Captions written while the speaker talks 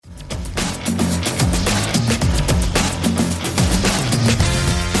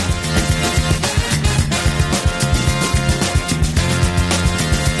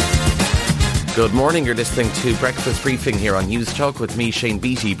Good morning, you're listening to Breakfast Briefing here on News Talk with me, Shane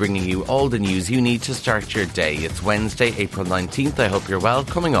Beattie, bringing you all the news you need to start your day. It's Wednesday, April 19th. I hope you're well.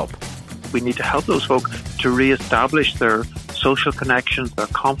 Coming up, we need to help those folk to re-establish their social connections, their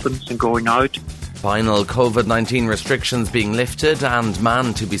confidence in going out. Final COVID-19 restrictions being lifted and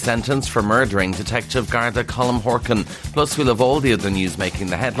man to be sentenced for murdering Detective Garda Colm Horkin. Plus we'll have all the other news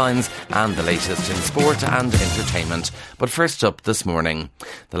making the headlines and the latest in sport and entertainment. But first up this morning,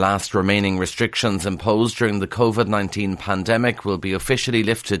 the last remaining restrictions imposed during the COVID-19 pandemic will be officially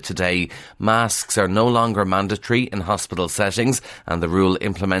lifted today. Masks are no longer mandatory in hospital settings and the rule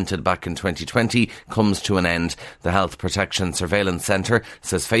implemented back in 2020 comes to an end. The Health Protection Surveillance Centre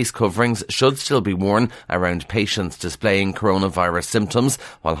says face coverings should still be worn around patients displaying coronavirus symptoms,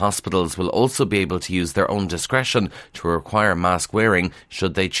 while hospitals will also be able to use their own discretion to require mask wearing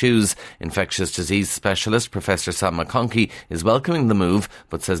should they choose. Infectious disease specialist Professor Sam McConkey is welcoming the move,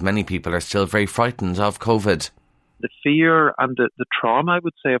 but says many people are still very frightened of COVID. The fear and the trauma, I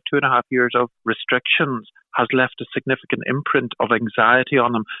would say, of 2.5 years of restrictions has left a significant imprint of anxiety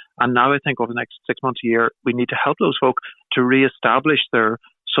on them. And now I think over the next 6 months, a year, we need to help those folk to re-establish their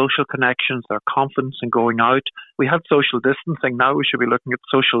social connections, their confidence in going out. We have social distancing. Now we should be looking at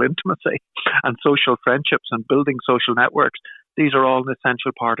social intimacy and social friendships and building social networks. These are all an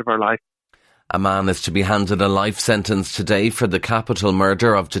essential part of our life. A man is to be handed a life sentence today for the capital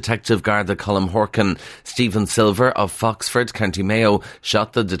murder of Detective Garda Colm Horkin. Stephen Silver of Foxford, County Mayo,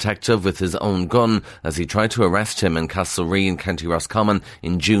 shot the detective with his own gun as he tried to arrest him in Castlerea in County Roscommon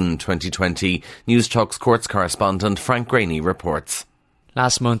in June 2020. News Talk's courts correspondent Frank Graney reports.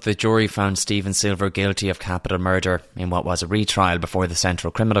 Last month, the jury found Stephen Silver guilty of capital murder in what was a retrial before the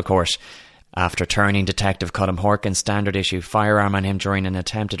Central Criminal Court. After turning Detective Colm Horkin's standard-issue firearm on him during an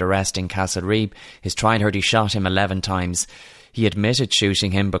attempted arrest in Castlerea, his trial heard he shot him 11 times. He admitted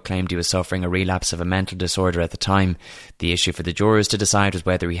shooting him but claimed he was suffering a relapse of a mental disorder at the time. The issue for the jurors to decide was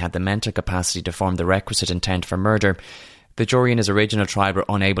whether he had the mental capacity to form the requisite intent for murder. The jury in his original trial were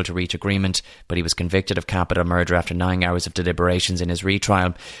unable to reach agreement, but he was convicted of capital murder after 9 hours of deliberations in his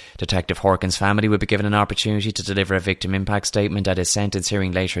retrial. Detective Horkin's family will be given an opportunity to deliver a victim impact statement at his sentence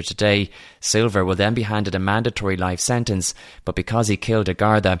hearing later today. Silver will then be handed a mandatory life sentence, but because he killed a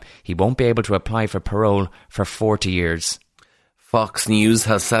Garda, he won't be able to apply for parole for 40 years. Fox News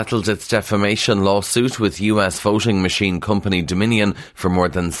has settled its defamation lawsuit with US voting machine company Dominion for more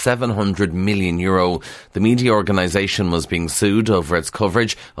than €700 million. The media organisation was being sued over its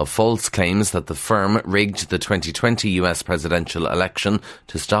coverage of false claims that the firm rigged the 2020 US presidential election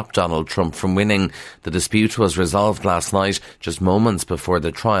to stop Donald Trump from winning. The dispute was resolved last night, just moments before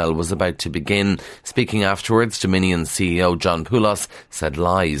the trial was about to begin. Speaking afterwards, Dominion CEO John Poulos said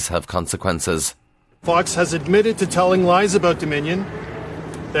lies have consequences. Fox has admitted to telling lies about Dominion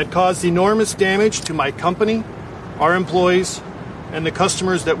that caused enormous damage to my company, our employees, and the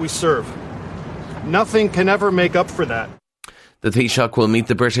customers that we serve. Nothing can ever make up for that. The Taoiseach will meet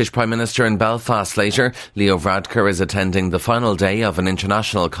the British Prime Minister in Belfast later. Leo Varadkar is attending the final day of an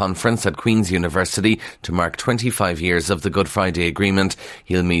international conference at Queen's University to mark 25 years of the Good Friday Agreement.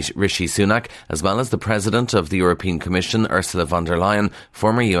 He'll meet Rishi Sunak, as well as the President of the European Commission, Ursula von der Leyen,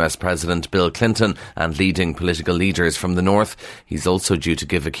 former US President Bill Clinton, and leading political leaders from the North. He's also due to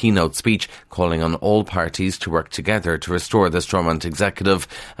give a keynote speech calling on all parties to work together to restore the Stormont executive.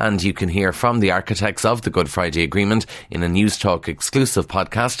 And you can hear from the architects of the Good Friday Agreement in a News Talk exclusive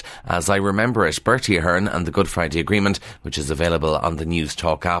podcast, As I Remember It, Bertie Ahern and the Good Friday Agreement, which is available on the News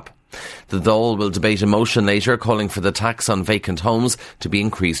Talk app. The Dáil will debate a motion later calling for the tax on vacant homes to be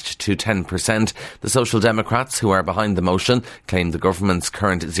increased to 10%. The Social Democrats, who are behind the motion, claim the government's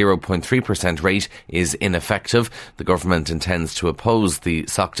current 0.3% rate is ineffective. The government intends to oppose the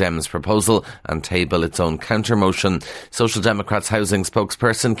Soc Dems proposal and table its own counter-motion. Social Democrats housing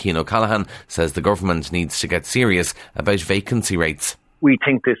spokesperson Cian O'Callaghan says the government needs to get serious about vacancy rates. We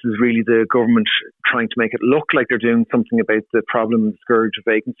think this is really the government trying to make it look like they're doing something about the problem, the scourge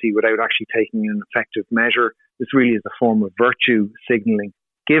of vacancy, without actually taking an effective measure. This really is a form of virtue signalling.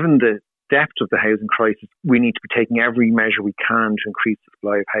 Given the depth of the housing crisis, we need to be taking every measure we can to increase the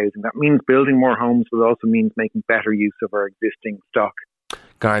supply of housing. That means building more homes, but also means making better use of our existing stock.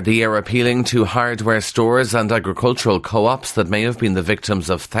 Gardaí are appealing to hardware stores and agricultural co-ops that may have been the victims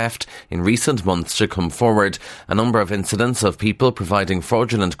of theft in recent months to come forward. A number of incidents of people providing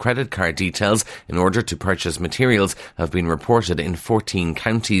fraudulent credit card details in order to purchase materials have been reported in 14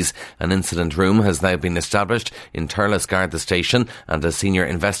 counties. An incident room has now been established in Turles Garda Station and a senior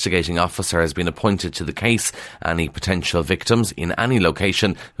investigating officer has been appointed to the case. Any potential victims in any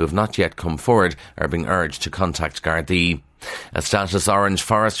location who have not yet come forward are being urged to contact Gardaí. A status orange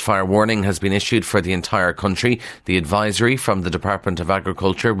forest fire warning has been issued for the entire country. The advisory from the Department of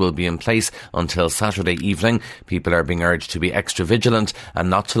Agriculture will be in place until Saturday evening. People are being urged to be extra vigilant and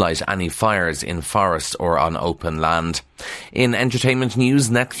not to light any fires in forest or on open land. In entertainment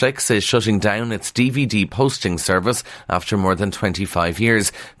news, Netflix is shutting down its DVD posting service after more than 25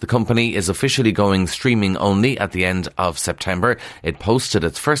 years. The company is officially going streaming only at the end of September. It posted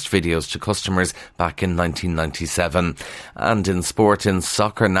its first videos to customers back in 1997. And in sport, in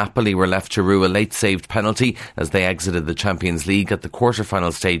soccer, Napoli were left to rue a late-saved penalty as they exited the Champions League at the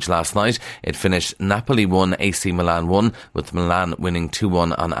quarter-final stage last night. It finished Napoli 1, AC Milan 1, with Milan winning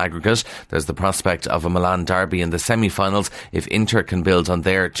 2-1 on aggregate. There's the prospect of a Milan derby in the semi-finals if Inter can build on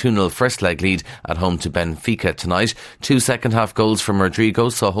their 2-0 first leg lead at home to Benfica tonight. 2 second-half goals from Rodrigo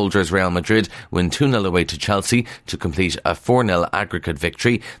saw holders Real Madrid win 2-0 away to Chelsea to complete a 4-0 aggregate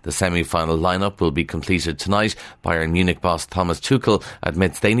victory. The semi-final lineup will be completed tonight. Bayern Munich boss Thomas Tuchel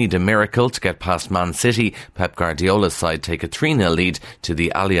admits they need a miracle to get past Man City. Pep Guardiola's side take a 3-0 lead to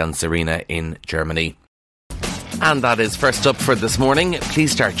the Allianz Arena in Germany. And that is First Up for this morning.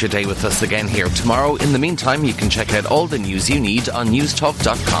 Please start your day with us again here tomorrow. In the meantime, you can check out all the news you need on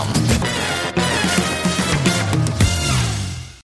newstalk.com.